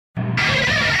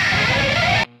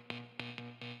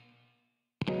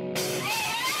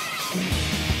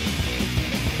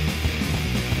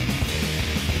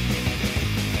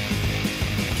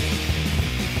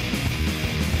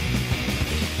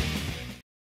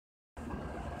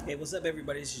Hey, what's up,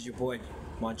 everybody? This is your boy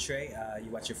Montre.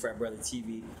 You watch your Frat Brother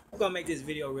TV. I'm gonna make this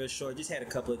video real short. Just had a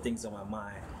couple of things on my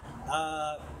mind.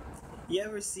 Uh, you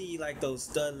ever see like those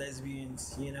stud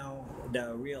lesbians? You know,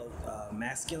 the real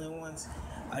masculine ones.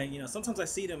 Sometimes I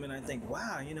see them and I think,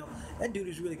 wow, that dude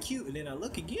is really cute. And then I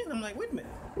look again, I'm like, wait a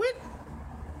minute,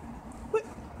 what?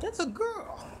 That's a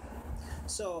girl.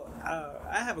 So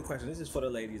I have a question. This is for the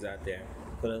ladies out there,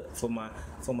 for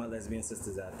my lesbian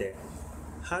sisters out there.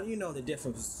 How do you know the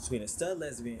difference between a stud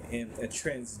lesbian and a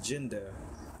transgender,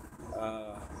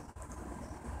 uh,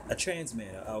 a trans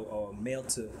man, or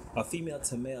a female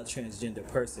to male transgender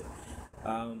person?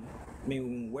 I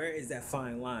mean, where is that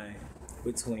fine line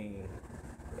between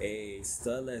a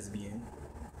stud lesbian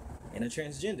and a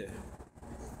transgender?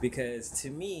 Because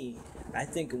to me, I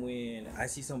think when I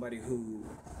see somebody who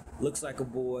looks like a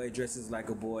boy, dresses like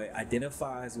a boy,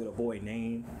 identifies with a boy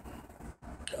name,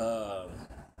 um,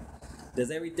 does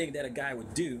everything that a guy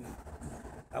would do,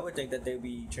 I would think that they'd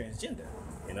be transgender.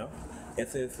 You know,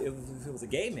 if it was a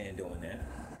gay man doing that,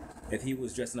 if he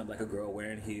was dressing up like a girl,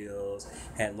 wearing heels,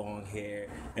 had long hair,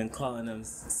 and calling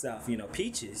himself,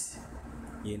 peaches,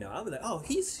 I would be like, oh,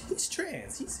 he's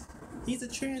trans. He's a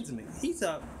trans man. He's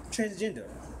a transgender.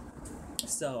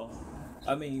 So,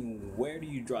 I mean, where do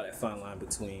you draw that fine line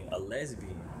between a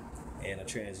lesbian and a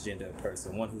transgender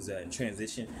person, one who's in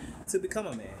transition to become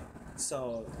a man?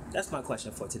 So that's my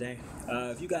question for today.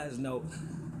 If you guys know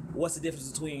what's the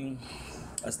difference between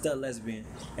a stud lesbian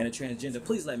and a transgender,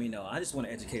 please let me know. I just want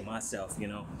to educate myself,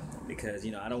 because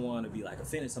I don't want to be like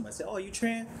offended. Somebody say, "Oh, you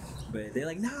trans," but they're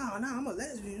like, "No, I'm a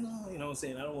lesbian." You know what I'm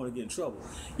saying? I don't want to get in trouble.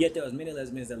 Yet there's many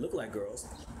lesbians that look like girls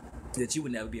that you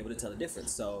would never be able to tell the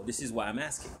difference. So this is why I'm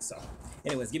asking. So,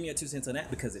 anyways, give me your 2 cents on that,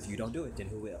 because if you don't do it, then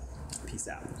who will? Peace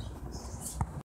out.